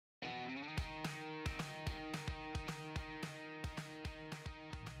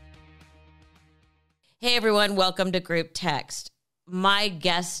Hey everyone, welcome to Group Text. My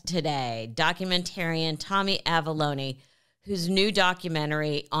guest today, documentarian Tommy Avallone, whose new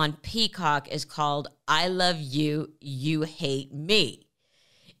documentary on Peacock is called I Love You, You Hate Me.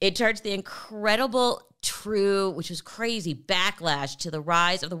 It charts the incredible, true, which was crazy, backlash to the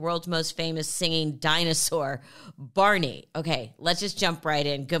rise of the world's most famous singing dinosaur, Barney. Okay, let's just jump right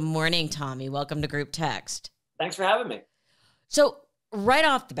in. Good morning, Tommy. Welcome to Group Text. Thanks for having me. So, right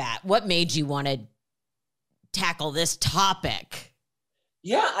off the bat, what made you want to tackle this topic?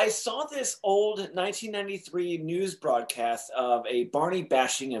 Yeah, I saw this old 1993 news broadcast of a Barney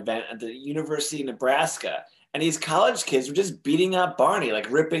bashing event at the University of Nebraska. And these college kids were just beating up Barney,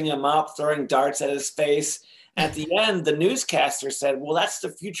 like ripping him up, throwing darts at his face. At the end, the newscaster said, well, that's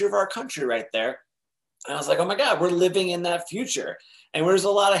the future of our country right there. And I was like, oh my God, we're living in that future. And there's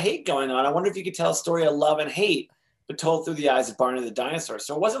a lot of hate going on. I wonder if you could tell a story of love and hate, but told through the eyes of Barney the dinosaur.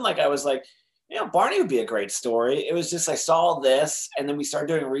 So it wasn't like I was like, you know, Barney would be a great story. It was just I saw this, and then we started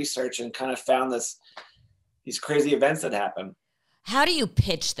doing research and kind of found these crazy events that happen. How do you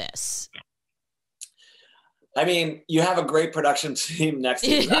pitch this? I mean, you have a great production team next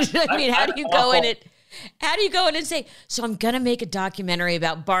to you. I mean, how do you go in and say, so I'm going to make a documentary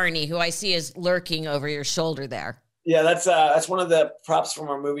about Barney, who I see is lurking over your shoulder there? Yeah, that's one of the props from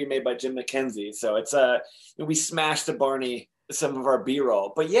our movie made by Jim McKenzie. So it's we smashed the Barney, some of our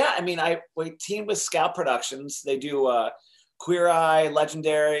B-roll. But yeah, I mean, we teamed with Scout Productions. They do Queer Eye,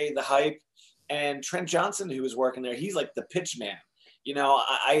 Legendary, The Hype, and Trent Johnson, who was working there. He's like the pitch man. You know,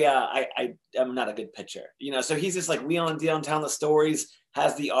 I'm not a good pitcher. You know, so he's just like wheeling down the stories,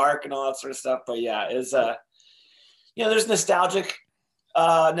 has the arc and all that sort of stuff. But yeah, it's you know, there's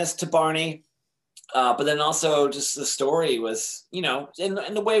nostalgic-ness to Barney. But then also just the story was, you know, and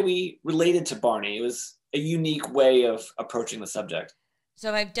the way we related to Barney, it was a unique way of approaching the subject. So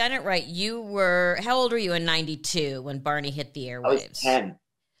if I've done it right, how old were you in 92 when Barney hit the airwaves? I was 10.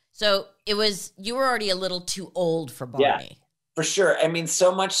 So you were already a little too old for Barney. Yeah, for sure. I mean,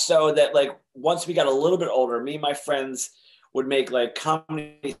 so much so that like once we got a little bit older, me and my friends would make like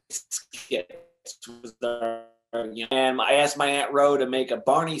comedy skits. And I asked my Aunt Ro to make a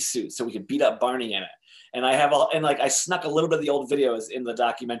Barney suit so we could beat up Barney in it. And I snuck a little bit of the old videos in the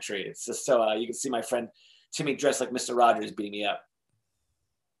documentary. It's just so you can see my friend Timmy dressed like Mr. Rogers beating me up.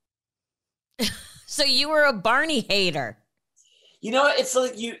 So you were a Barney hater. You know, it's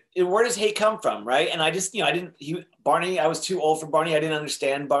like where does hate come from, right? And I just, you know, Barney, I was too old for Barney. I didn't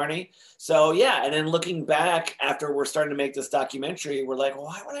understand Barney. So yeah, and then looking back after we're starting to make this documentary, we're like, well,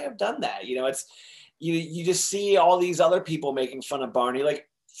 why would I have done that? You know, it's you just see all these other people making fun of Barney, like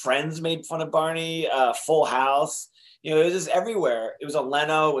Friends made fun of Barney, Full House, you know, it was just everywhere. It was on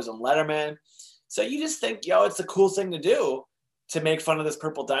Leno, it was on Letterman. So you just think, yo, it's the coolest thing to do to make fun of this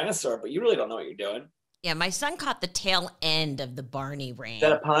purple dinosaur, but you really don't know what you're doing. Yeah, my son caught the tail end of the Barney reign. Is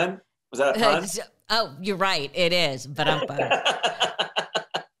that a pun? Was that a pun? Oh, you're right. It is. But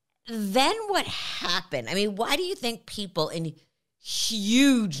then what happened? I mean, why do you think people in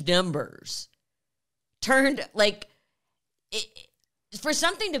huge numbers turned for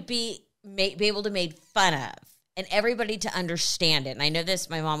something to be able to made fun of and everybody to understand it? And I know this,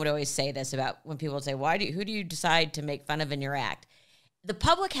 my mom would always say this about when people would say, who do you decide to make fun of in your act? The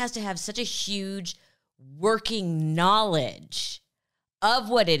public has to have such a huge working knowledge of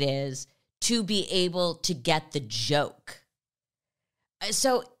what it is to be able to get the joke.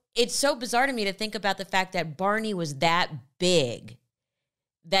 So it's so bizarre to me to think about the fact that Barney was that big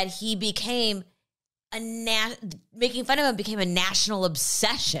that he became making fun of him became a national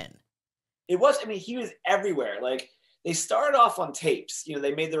obsession. It was, I mean, he was everywhere. Like they started off on tapes, you know,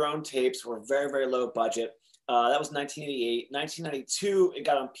 they made their own tapes, were very, very low budget. That was 1988. 1992, it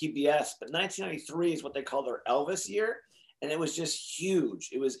got on PBS, but 1993 is what they call their Elvis year. And it was just huge.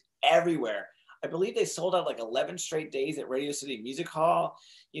 It was everywhere. I believe they sold out like 11 straight days at Radio City Music Hall.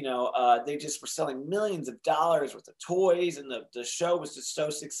 You know, they just were selling millions of dollars worth of toys, and the show was just so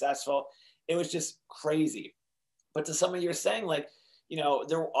successful. It was just crazy. But to some of you saying, like, you know,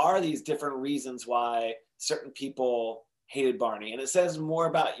 there are these different reasons why certain people hated Barney. And it says more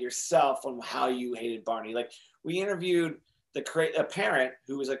about yourself on how you hated Barney. Like we interviewed a parent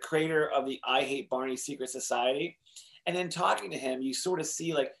who was a creator of the I Hate Barney Secret Society. And then talking to him, you sort of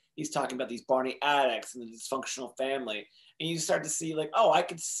see like, he's talking about these Barney addicts and the dysfunctional family. And you start to see like, oh, I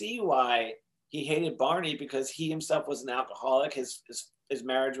could see why he hated Barney, because he himself was an alcoholic. His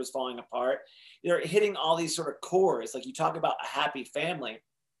marriage was falling apart. They're hitting all these sort of cores. Like you talk about a happy family.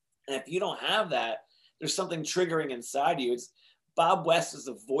 And if you don't have that, there's something triggering inside you. Bob West is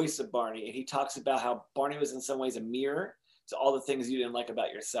the voice of Barney. And he talks about how Barney was in some ways a mirror to all the things you didn't like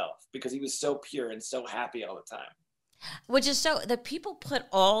about yourself, because he was so pure and so happy all the time. Which is so, the people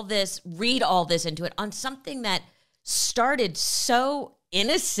read all this into it on something that started so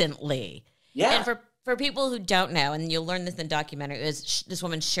innocently. Yeah. And for people who don't know, and you'll learn this in the documentary, is this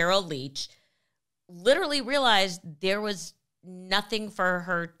woman, Cheryl Leach, literally realized there was nothing for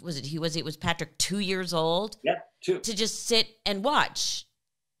her. It was Patrick 2 years old? Yeah, 2. To just sit and watch.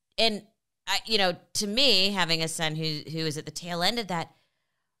 And, to me, having a son who is at the tail end of that,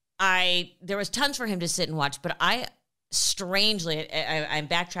 there was tons for him to sit and watch, but I strangely, I'm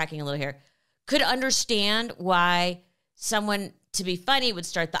backtracking a little here, could understand why someone, to be funny, would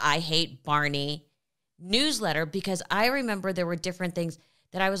start the I Hate Barney newsletter, because I remember there were different things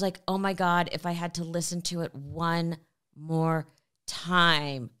that I was like, oh my God, if I had to listen to it one more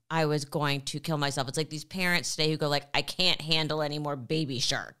time, I was going to kill myself. It's like these parents today who go like, I can't handle any more Baby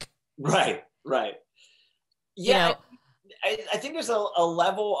Shark. Right. Yeah. I think there's a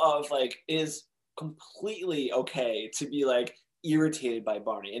level of like, it is completely okay to be like irritated by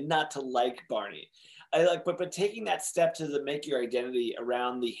Barney and not to like Barney. But taking that step to make your identity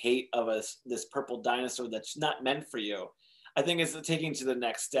around the hate of this purple dinosaur that's not meant for you, I think is taking to the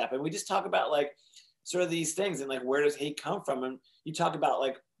next step. And we just talk about like sort of these things and like, where does hate come from? And you talk about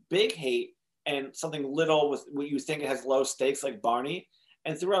like big hate and something little with what you think it has low stakes, like Barney.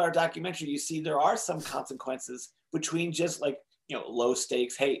 And throughout our documentary, you see there are some consequences between just like, low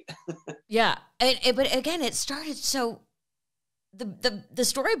stakes hate. Yeah. But again, it started so, the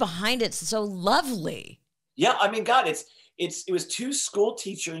story behind it's so lovely. Yeah. I mean, God, it was two school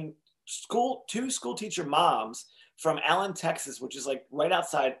teacher moms from Allen, Texas, which is like right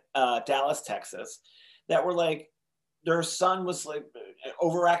outside Dallas, Texas, that were like, their son was like an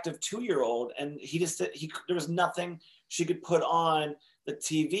overactive 2-year-old, and there was nothing she could put on the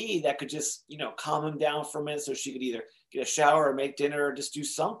TV that could just, calm him down for a minute so she could either get a shower or make dinner or just do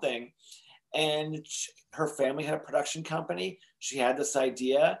something. And her family had a production company. She had this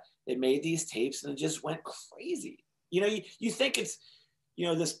idea. They made these tapes and it just went crazy. You think it's,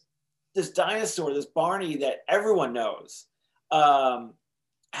 this dinosaur, this Barney that everyone knows,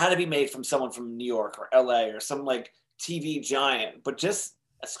 had to be made from someone from New York or LA or some like TV giant, but just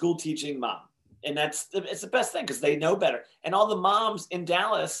a school teaching mom. And it's the best thing because they know better. And all the moms in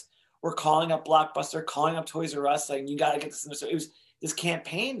Dallas were calling up Blockbuster, calling up Toys R Us, saying, you got to get this in the store. It was this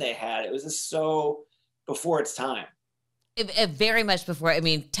campaign they had. It was just so before its time. It very much before,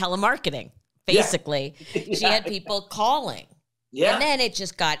 telemarketing, basically. Yeah. She had people calling. Yeah. And then it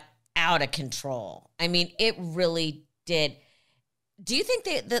just got out of control. It really did. Do you think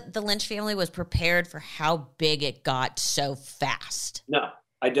the Lynch family was prepared for how big it got so fast? No,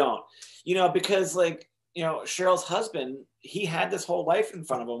 I don't. Because Cheryl's husband, he had this whole life in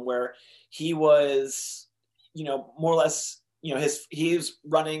front of him where he was, more or less, he was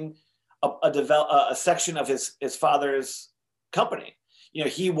running a section of his father's company.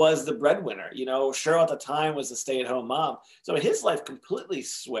 He was the breadwinner. Cheryl at the time was a stay-at-home mom. So his life completely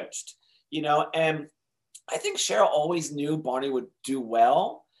switched, and I think Cheryl always knew Barney would do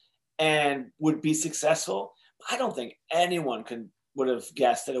well and would be successful. I don't think anyone would have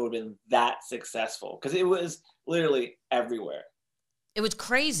guessed that it would have been that successful because it was literally everywhere. It was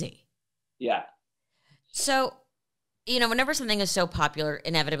crazy. Yeah. So, whenever something is so popular,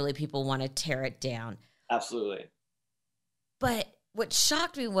 inevitably people want to tear it down. Absolutely. But what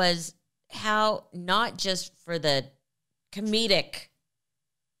shocked me was how, not just for the comedic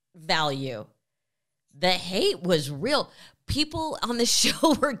value, the hate was real. People on the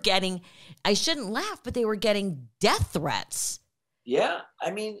show were getting, I shouldn't laugh, but they were getting death threats. Yeah.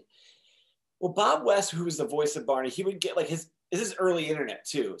 Bob West, who was the voice of Barney, he would get this is early internet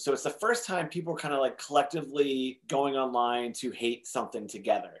too. So it's the first time people were kind of like collectively going online to hate something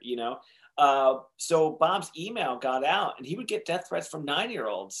together, So Bob's email got out and he would get death threats from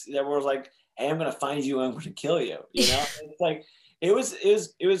 9-year-olds that were like, hey, I'm going to find you and I'm going to kill you. It's like, it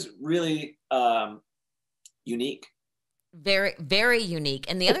was really unique. Very, very unique.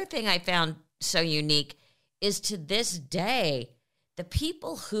 And the other thing I found so unique is, to this day, the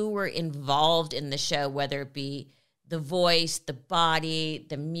people who were involved in the show, whether it be the voice, the body,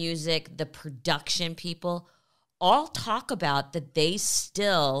 the music, the production people, all talk about that they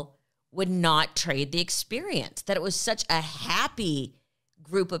still would not trade the experience, that it was such a happy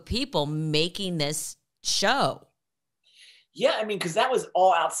group of people making this show. Yeah, because that was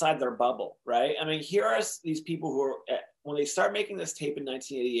all outside their bubble, right? Here are these people who are, when they start making this tape in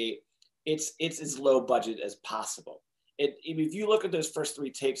 1988, it's as low budget as possible. If you look at those first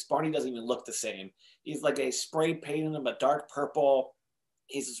 3 tapes, Barney doesn't even look the same. He's like a spray painted him a dark purple.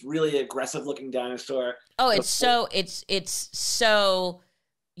 He's this really aggressive looking dinosaur. Oh, it's so,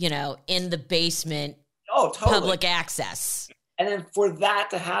 you know, in the basement. Oh, totally. Public access. And then for that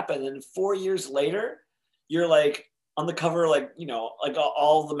to happen, and 4 years later, you're like on the cover, like, you know, like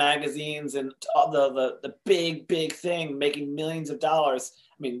all the magazines and all the big thing, making millions of dollars.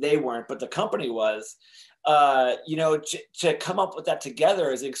 I mean, they weren't, but the company was. You know, to come up with that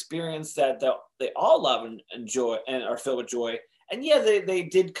together is an experience that they all love and enjoy and are filled with joy. And yeah, they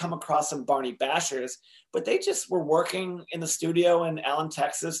did come across some Barney bashers, but they just were working in the studio in Allen,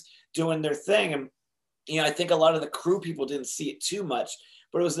 Texas, doing their thing. And, you know, I think a lot of the crew people didn't see it too much,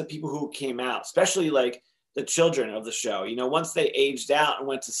 but it was the people who came out, especially like the children of the show. You know, once they aged out and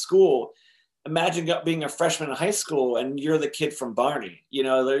went to school, imagine being a freshman in high school and you're the kid from Barney. You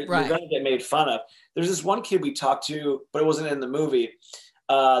know, you're going to get made fun of. There's this one kid we talked to, but it wasn't in the movie.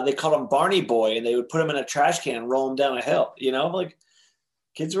 They called him Barney Boy, and they would put him in a trash can and roll him down a hill. You know, like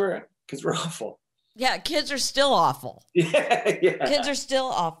kids were awful. Yeah, kids are still awful. Yeah. Kids are still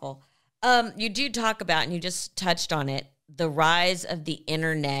awful. You do talk about, and you just touched on it, the rise of the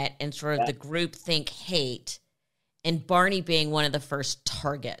internet and sort of the groupthink hate, and Barney being one of the first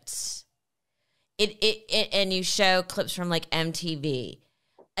targets. And you show clips from like MTV.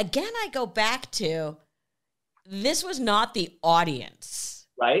 Again, I go back to, this was not the audience,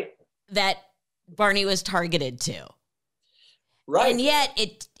 right, that Barney was targeted to, right, and yet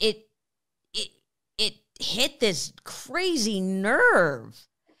it hit this crazy nerve.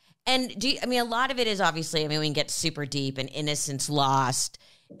 And I mean, a lot of it is obviously, I mean, we can get super deep, and innocence lost,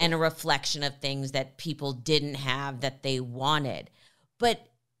 and a reflection of things that people didn't have that they wanted. But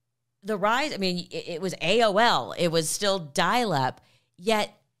the rise, I mean, it was AOL, it was still dial-up,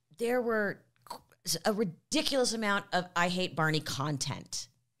 yet there were a ridiculous amount of I Hate Barney content.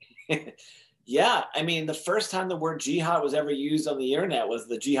 Yeah, I mean, the first time the word jihad was ever used on the internet was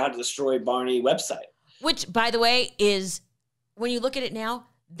the Jihad Destroy Barney website. Which, by the way, is, when you look at it now,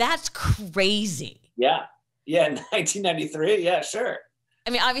 that's crazy. Yeah, in 1993, yeah, sure.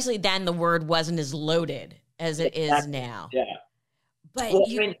 I mean, obviously then the word wasn't as loaded as it is now. Yeah. But well,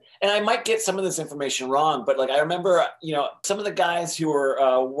 I mean, and I might get some of this information wrong, but like I remember, you know, some of the guys who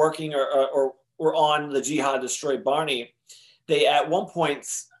were working or were on the Jihad Destroy Barney, they at one point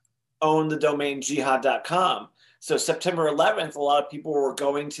owned the domain jihad.com. So September 11th, a lot of people were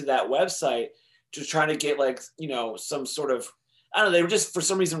going to that website to try to get like, you know, some sort of, I don't know, they were just for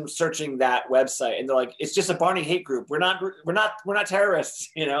some reason searching that website, and they're like, it's just a Barney hate group. We're not terrorists,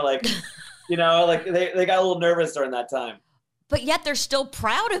 you know, like, you know, like they got a little nervous during that time. But yet they're still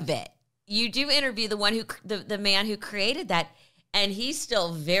proud of it. You do interview the one who, the man who created that, and he's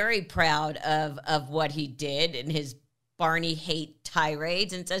still very proud of what he did in his Barney hate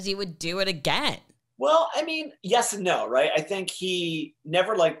tirades, and says he would do it again. Well, I mean, yes and no, right? I think he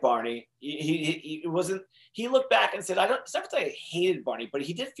never liked Barney. He wasn't. He looked back and said, it's not that I hated Barney, but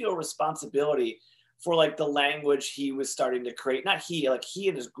he did feel responsibility for like the language he was starting to create. Not he, like he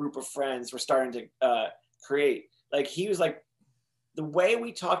and his group of friends were starting to create. Like he was like, the way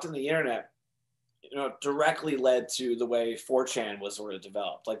we talked on the internet, you know, directly led to the way 4chan was sort of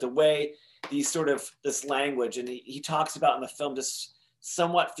developed. Like the way these sort of this language, and he talks about in the film just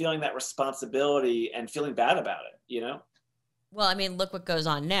somewhat feeling that responsibility and feeling bad about it, you know? Well, I mean, look what goes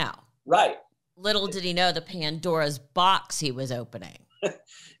on now. Right. Little did he know the Pandora's box he was opening.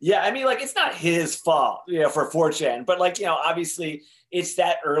 Yeah, I mean, like, it's not his fault, you know, for 4chan, but like, you know, obviously it's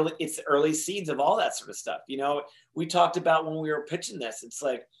the early seeds of all that sort of stuff. You know, we talked about when we were pitching this, it's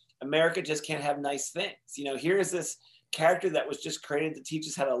like, America just can't have nice things. You know, here's this character that was just created to teach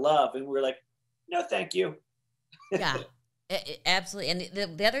us how to love. And we're like, no, thank you. Yeah, absolutely.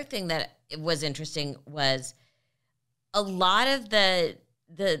 And the other thing that was interesting was a lot of the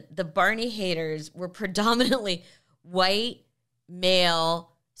Barney haters were predominantly white,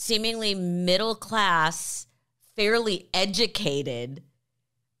 male, seemingly middle class, fairly educated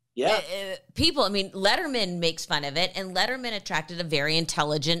people. I mean, Letterman makes fun of it, and Letterman attracted a very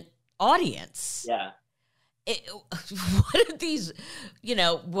intelligent audience. Yeah. What are these, you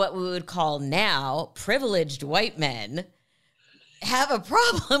know, what we would call now privileged white men have a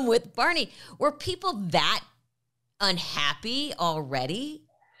problem with Barney? Were people that unhappy already?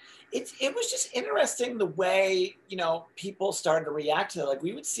 It was just interesting the way, you know, people started to react to it. Like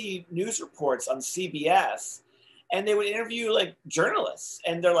we would see news reports on CBS and they would interview like journalists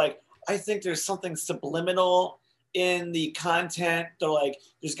and they're like, I think there's something subliminal in the content. They're like,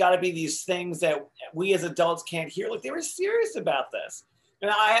 there's got to be these things that we as adults can't hear. Like they were serious about this. And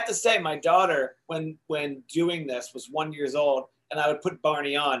I have to say, my daughter, when doing this, was 1 year old, and I would put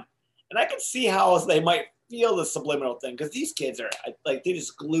Barney on, and I could see how they might feel the subliminal thing because these kids are like, they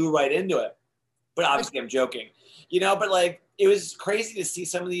just glue right into it. But obviously I'm joking, but like, it was crazy to see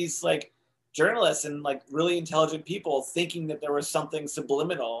some of these like journalists and like really intelligent people thinking that there was something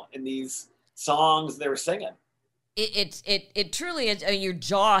subliminal in these songs they were singing. It truly is. I mean, your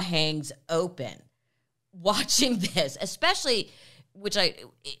jaw hangs open watching this, especially, which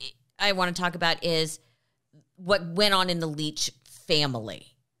I want to talk about is what went on in the Leach family.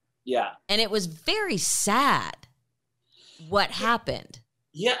 Yeah. And it was very sad what happened.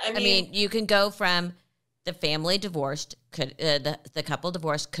 Yeah. I mean, you can go from the family divorced, the couple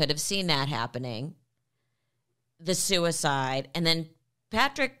divorced, could have seen that happening, the suicide, and then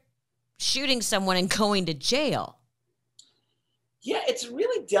Patrick shooting someone and going to jail. Yeah, it's a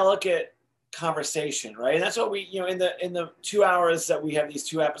really delicate conversation, right? And that's what we, in the 2 hours that we have these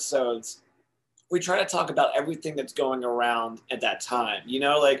 2 episodes, we try to talk about everything that's going around at that time.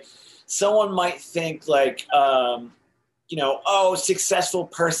 Like someone might think like, oh, successful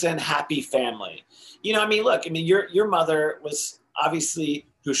person, happy family. Look, your mother was obviously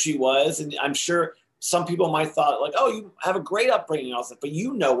who she was, and I'm sure some people might thought like, oh, you have a great upbringing, also, but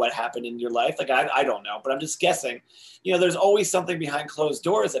what happened in your life. Like, I don't know, but I'm just guessing. There's always something behind closed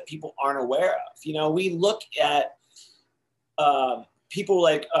doors that people aren't aware of. We look at people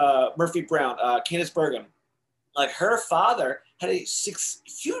like Murphy Brown, Candace Bergen. Like, her father had a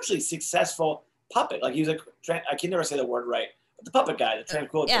hugely successful puppet. Like, he was I can never say the word right, but the puppet guy, the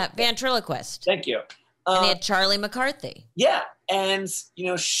tranquility. Yeah, ventriloquist. Thank you. And they had Charlie McCarthy. Yeah. And,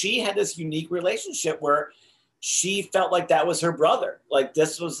 she had this unique relationship where she felt like that was her brother. Like,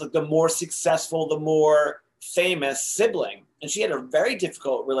 this was like the more successful, the more famous sibling. And she had a very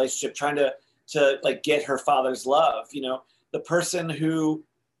difficult relationship trying to like get her father's love. The person who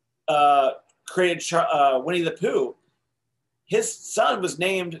created Winnie the Pooh, his son was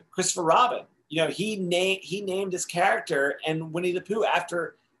named Christopher Robin. He named his character and Winnie the Pooh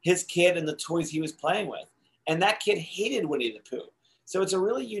after his kid and the toys he was playing with. And that kid hated Winnie the Pooh. So it's a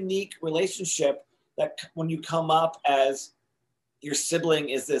really unique relationship that when you come up as your sibling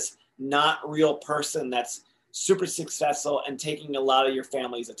is this not real person that's super successful and taking a lot of your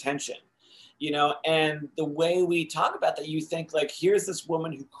family's attention, and the way we talk about that, you think like, here's this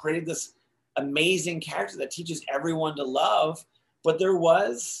woman who created this amazing character that teaches everyone to love. But there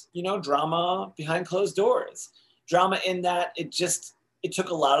was, drama behind closed doors, drama in that it took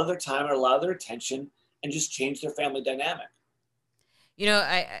a lot of their time and a lot of their attention and just changed their family dynamic.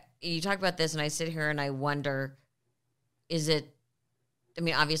 You talk about this and I sit here and I wonder,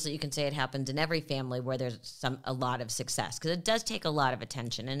 obviously you can say it happens in every family where there's a lot of success, because it does take a lot of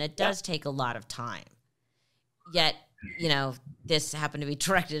attention and it does take a lot of time. Yet, this happened to be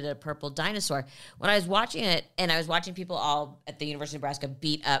directed at a purple dinosaur. When I was watching it and I was watching people all at the University of Nebraska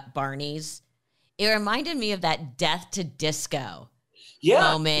beat up Barneys, it reminded me of that Death to Disco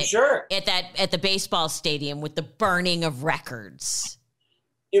moment sure. at the baseball stadium with the burning of records.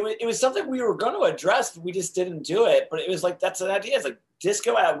 It was something we were going to address, but we just didn't do it. But it was like, that's an idea. It's like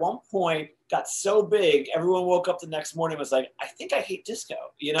disco at one point got so big, everyone woke up the next morning and was like, I think I hate disco.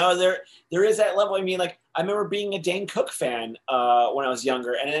 There is that level. I remember being a Dane Cook fan when I was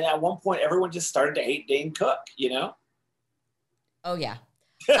younger. And then at one point, everyone just started to hate Dane Cook, Oh, yeah.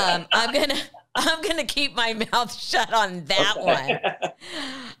 I'm gonna keep my mouth shut on that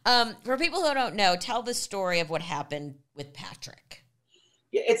one. For people who don't know, tell the story of what happened with Patrick.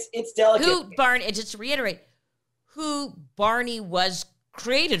 Yeah, it's delicate. Just to reiterate, who Barney was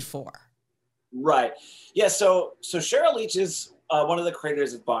created for. Right. Yeah. So Cheryl Leach is one of the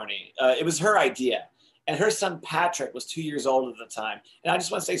creators of Barney. It was her idea, and her son Patrick was 2 years old at the time. And I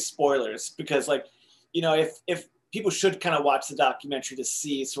just want to say spoilers because, like, if people should kind of watch the documentary to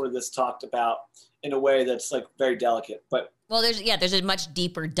see sort of this talked about in a way that's like very delicate. But there's a much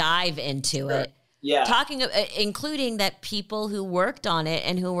deeper dive into it. Yeah. Including that people who worked on it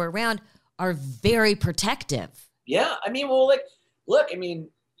and who were around are very protective. Yeah.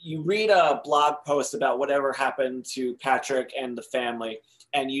 You read a blog post about whatever happened to Patrick and the family,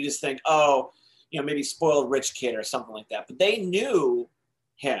 and you just think, oh, maybe spoiled rich kid or something like that. But they knew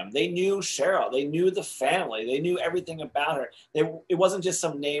him. They knew Cheryl. They knew the family. They knew everything about her. It wasn't just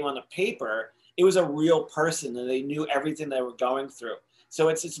some name on the paper. It was a real person, and they knew everything they were going through. So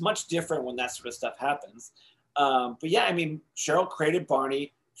it's much different when that sort of stuff happens. But yeah, Cheryl created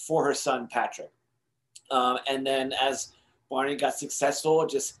Barney for her son, Patrick. And then as Barney got successful, it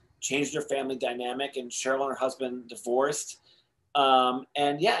just changed their family dynamic, and Cheryl and her husband divorced. And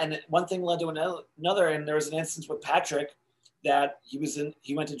one thing led to another, and there was an instance with Patrick that he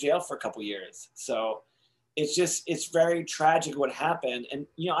went to jail for a couple years. So it's very tragic what happened. And,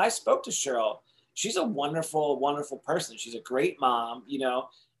 I spoke to Cheryl. she's a wonderful, wonderful person. She's a great mom, you know,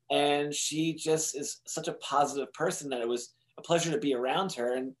 and she just is such a positive person that it was a pleasure to be around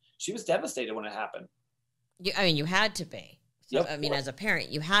her. And she was devastated when it happened. You had to be. So, Yep. I mean, as a parent,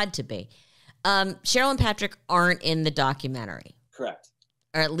 you had to be. Cheryl and Patrick aren't in the documentary. Correct.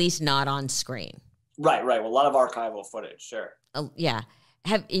 Or at least not on screen. Right. Well, a lot of archival footage, sure. Yeah.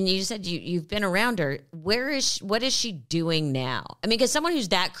 And you said you've been around her. What is she doing now? I mean, because someone who's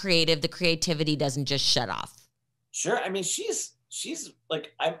that creative, the creativity doesn't just shut off. Sure. I mean, she's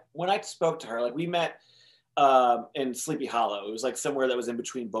like, when I spoke to her, like we met in Sleepy Hollow. It was like somewhere that was in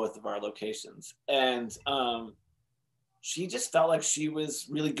between both of our locations. And she just felt like she was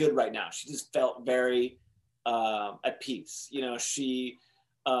really good right now. She just felt very at peace. You know,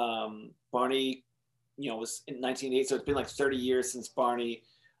 Barney, you know, was in 1980, so it's been like 30 years since Barney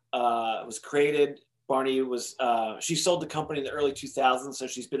was created. Barney was, she sold the company in the early 2000s, so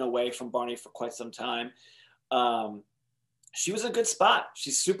she's been away from Barney for quite some time. She was in a good spot.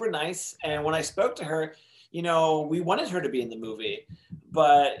 She's super nice. And when I spoke to her, you know, we wanted her to be in the movie,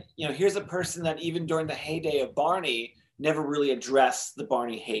 but, you know, here's a person that even during the heyday of Barney never really addressed the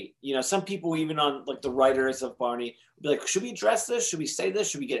Barney hate. You know, some people, even on like the writers of Barney, would be like, should we address this? Should we say this?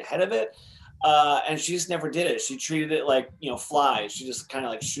 Should we get ahead of it? And she just never did it. She treated it like, you know, flies. She just kind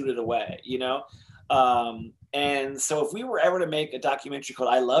of like shoot it away, you know? And so if we were ever to make a documentary called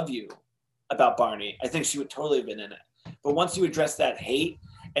I Love You about Barney, I think she would totally have been in it. But once you address that hate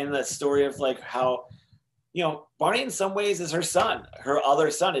and the story of like how, you know, Barney in some ways is her son, her other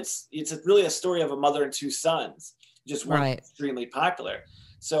son. It's really a story of a mother and two sons, just one extremely popular.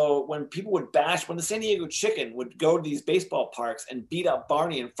 So when people would bash, when the San Diego Chicken would go to these baseball parks and beat up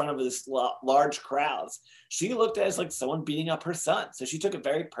Barney in front of this large crowds, she looked at it as like someone beating up her son. So she took it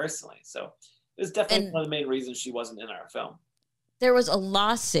very personally. So it was definitely one of the main reasons she wasn't in our film. There was a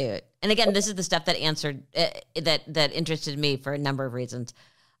lawsuit. And again, this is the stuff that that interested me for a number of reasons,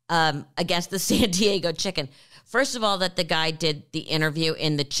 against the San Diego Chicken. First of all, that the guy did the interview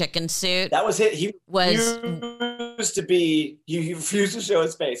in the chicken suit. That was it. He refused to show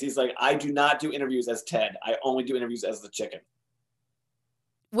his face. He's like, I do not do interviews as Ted. I only do interviews as the chicken.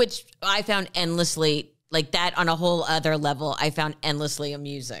 Which I found endlessly, like that on a whole other level, I found endlessly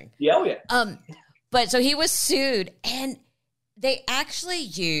amusing. Yeah, oh yeah. But so he was sued, and they actually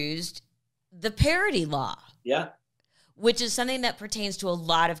used the parody law. Yeah. Which is something that pertains to a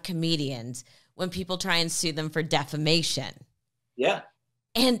lot of comedians when people try and sue them for defamation. Yeah.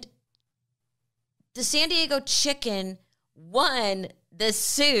 And the San Diego Chicken won the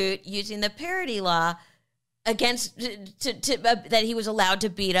suit using the parody law against that he was allowed to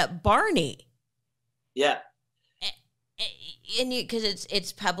beat up Barney. Yeah. And because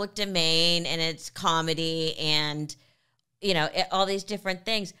it's public domain and it's comedy and, you know, all these different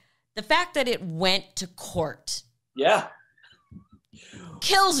things. The fact that it went to court. Yeah.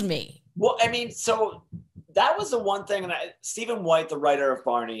 Kills me. Well, I mean, so that was the one thing, and Stephen White, the writer of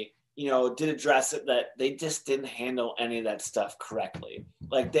Barney, you know, did address it, that they just didn't handle any of that stuff correctly.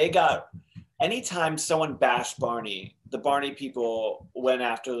 Like anytime someone bashed Barney, the Barney people went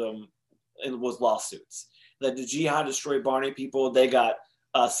after them and was lawsuits. The Jihad Destroy Barney people, they got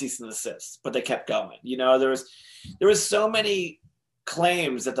cease and desist, but they kept going. You know, there was so many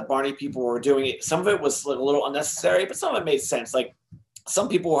claims that the Barney people were doing it. Some of it was like a little unnecessary, but some of it made sense. Like some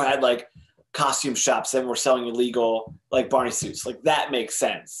people had like costume shops and were selling illegal like Barney suits. Like that makes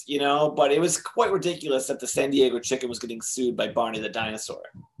sense, you know, but it was quite ridiculous that the San Diego Chicken was getting sued by Barney the dinosaur.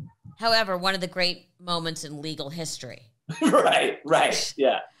 However, one of the great moments in legal history. Right.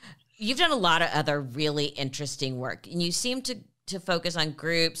 Yeah. You've done a lot of other really interesting work, and you seem to focus on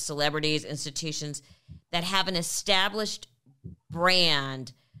groups, celebrities, institutions that have an established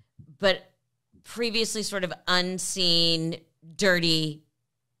brand, but previously sort of unseen, dirty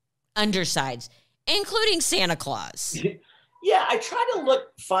undersides, including Santa Claus. Yeah, I try to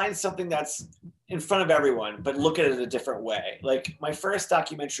find something that's in front of everyone, but look at it a different way. Like my first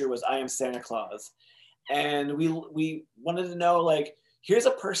documentary was I Am Santa Claus. And we wanted to know, like, here's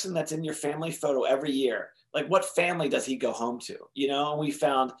a person that's in your family photo every year. Like, what family does he go home to? You know,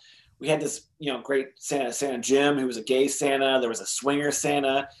 and we had this, you know, great Santa Jim, who was a gay Santa. There was a swinger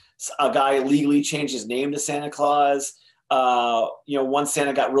Santa. A guy legally changed his name to Santa Claus. You know, one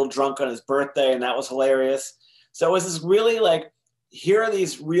Santa got real drunk on his birthday, and that was hilarious. So it was this really like, here are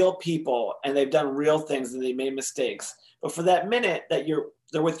these real people, and they've done real things, and they made mistakes. But for that minute that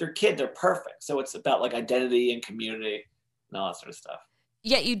they're with your kid, they're perfect. So it's about like identity and community and all that sort of stuff.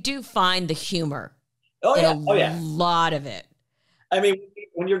 Yet you do find the humor. Oh yeah. A lot of it. I mean,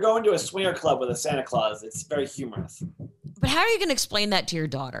 when you're going to a swinger club with a Santa Claus, it's very humorous. But how are you going to explain that to your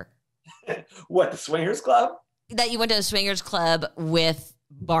daughter? What, the swingers club? That you went to a swingers club with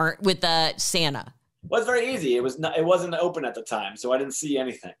Santa. Well, it's very easy. It wasn't open at the time, so I didn't see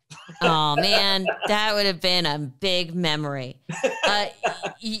anything. Oh man, that would have been a big memory.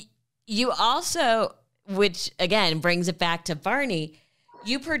 You also, which again brings it back to Barney,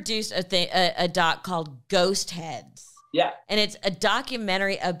 you produced a doc called Ghost Heads. Yeah. And it's a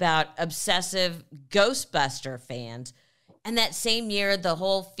documentary about obsessive Ghostbuster fans. And that same year, the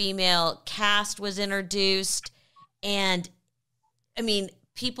whole female cast was introduced. And, I mean,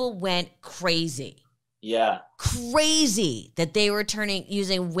 people went crazy. Yeah. Crazy that they were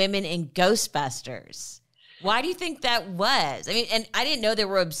using women in Ghostbusters. Why do you think that was? I mean, and I didn't know there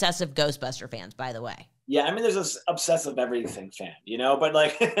were obsessive Ghostbuster fans, by the way. Yeah, I mean, there's this obsessive everything fan, but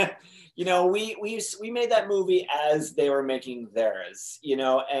like, we made that movie as they were making theirs,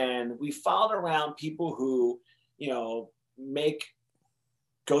 and we followed around people who, make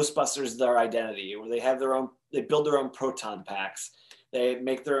Ghostbusters their identity, where they build their own proton packs, they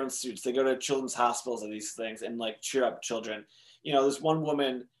make their own suits, they go to children's hospitals and these things and like cheer up children. This one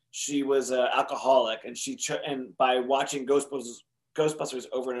woman, she was an alcoholic, and by watching Ghostbusters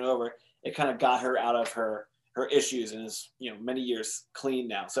over and over, it kind of got her out of her issues, and is, many years clean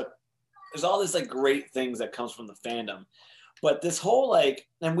now. So there's all this like great things that comes from the fandom. But this whole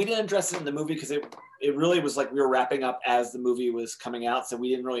and we didn't address it in the movie because it really was like we were wrapping up as the movie was coming out. So we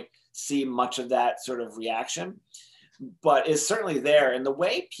didn't really see much of that sort of reaction, but it's certainly there. And the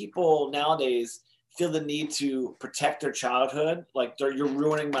way people nowadays feel the need to protect their childhood, like you're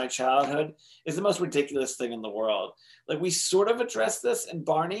ruining my childhood, is the most ridiculous thing in the world. Like, we sort of address this in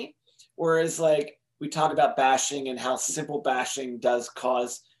Barney, whereas like we talk about bashing and how simple bashing does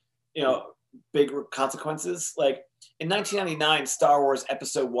cause, big consequences. Like in 1999, Star Wars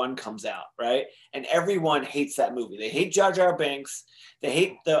Episode 1 comes out, right? And everyone hates that movie. They hate Jar Jar Binks. They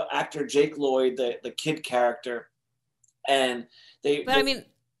hate the actor Jake Lloyd, the kid character. And I mean,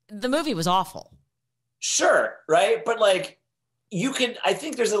 the movie was awful. Sure, right? But like, I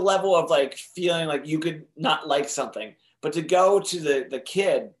think there's a level of like feeling like you could not like something, but to go to the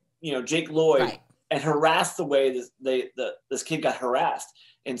kid, Jake Lloyd, right, and harass the way this kid got harassed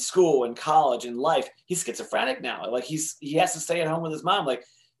in school and college and life. He's schizophrenic now. Like he has to stay at home with his mom. Like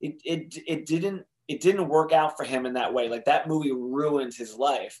it didn't work out for him in that way. Like that movie ruined his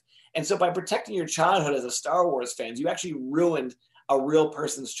life. And so by protecting your childhood as a Star Wars fan, you actually ruined a real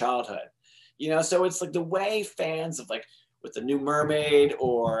person's childhood. So it's like the way fans of like with The New Mermaid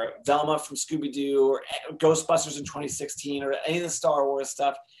or Velma from Scooby-Doo or Ghostbusters in 2016 or any of the Star Wars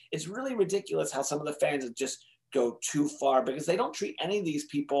stuff, it's really ridiculous how some of the fans just go too far because they don't treat any of these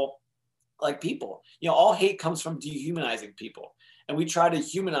people like people. All hate comes from dehumanizing people. And we try to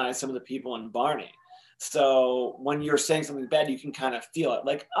humanize some of the people in Barney. So when you're saying something bad, you can kind of feel it.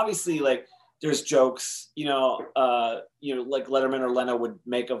 Like, obviously, like there's jokes, like Letterman or Leno would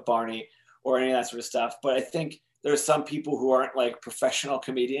make of Barney or any of that sort of stuff. But I think there's some people who aren't like professional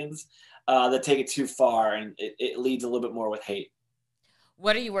comedians that take it too far, and it leads a little bit more with hate.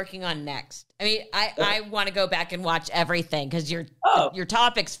 What are you working on next? I mean, I want to go back and watch everything because your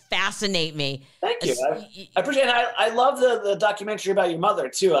topics fascinate me. Thank you. I appreciate it. I love the documentary about your mother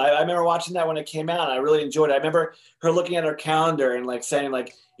too. I remember watching that when it came out. I really enjoyed it. I remember her looking at her calendar and like saying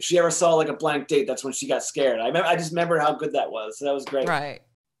like if she ever saw like a blank date, that's when she got scared. I just remember how good that was. So that was great. Right.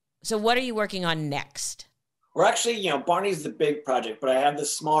 So what are you working on next? We're actually, Barney's the big project, but I have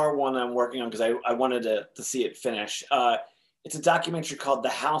this smaller one I'm working on because I wanted to see it finish. It's a documentary called The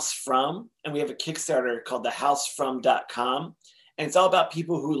House From, and we have a Kickstarter called thehousefrom.com. And it's all about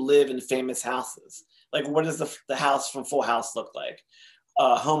people who live in famous houses. Like, what does the house from Full House look like?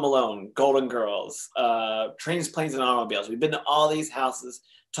 Home Alone, Golden Girls, Trains, Planes, and Automobiles. We've been to all these houses,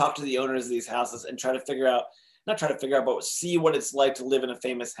 talked to the owners of these houses, and but see what it's like to live in a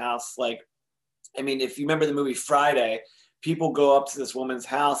famous house. Like, I mean, if you remember the movie Friday, people go up to this woman's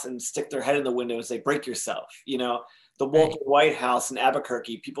house and stick their head in the window and say, break yourself, The Walter White house in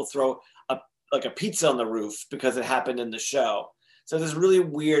Albuquerque, people throw a pizza on the roof because it happened in the show. So there's a really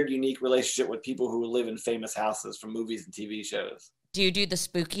weird, unique relationship with people who live in famous houses from movies and TV shows. Do you do the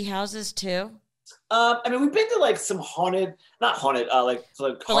spooky houses too? I mean, we've been to like some not haunted, like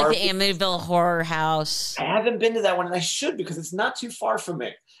the Amityville Horror House. I haven't been to that one, and I should because it's not too far from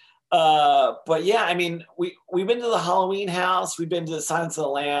me. But yeah, I mean, we've been to the Halloween house, we've been to the Silence of the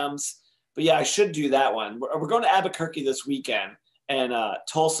Lambs. But yeah, I should do that one. We're going to Albuquerque this weekend and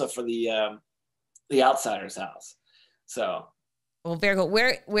Tulsa for the Outsiders house. So, well, very cool.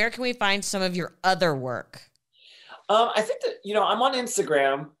 Where can we find some of your other work? I think that I'm on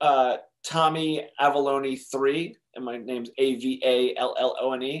Instagram, Tommy Avallone 3. and my name's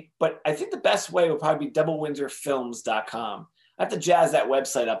Avallone. But I think the best way would probably be doublewindsorfilms.com. I have to jazz that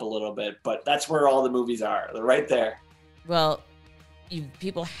website up a little bit, but that's where all the movies are. They're right there. Well,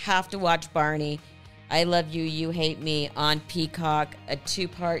 people have to watch Barney. I Love You, You Hate Me on Peacock, a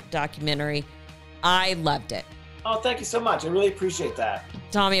 2-part documentary. I loved it. Oh, thank you so much. I really appreciate that.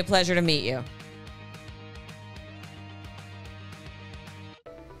 Tommy, a pleasure to meet you.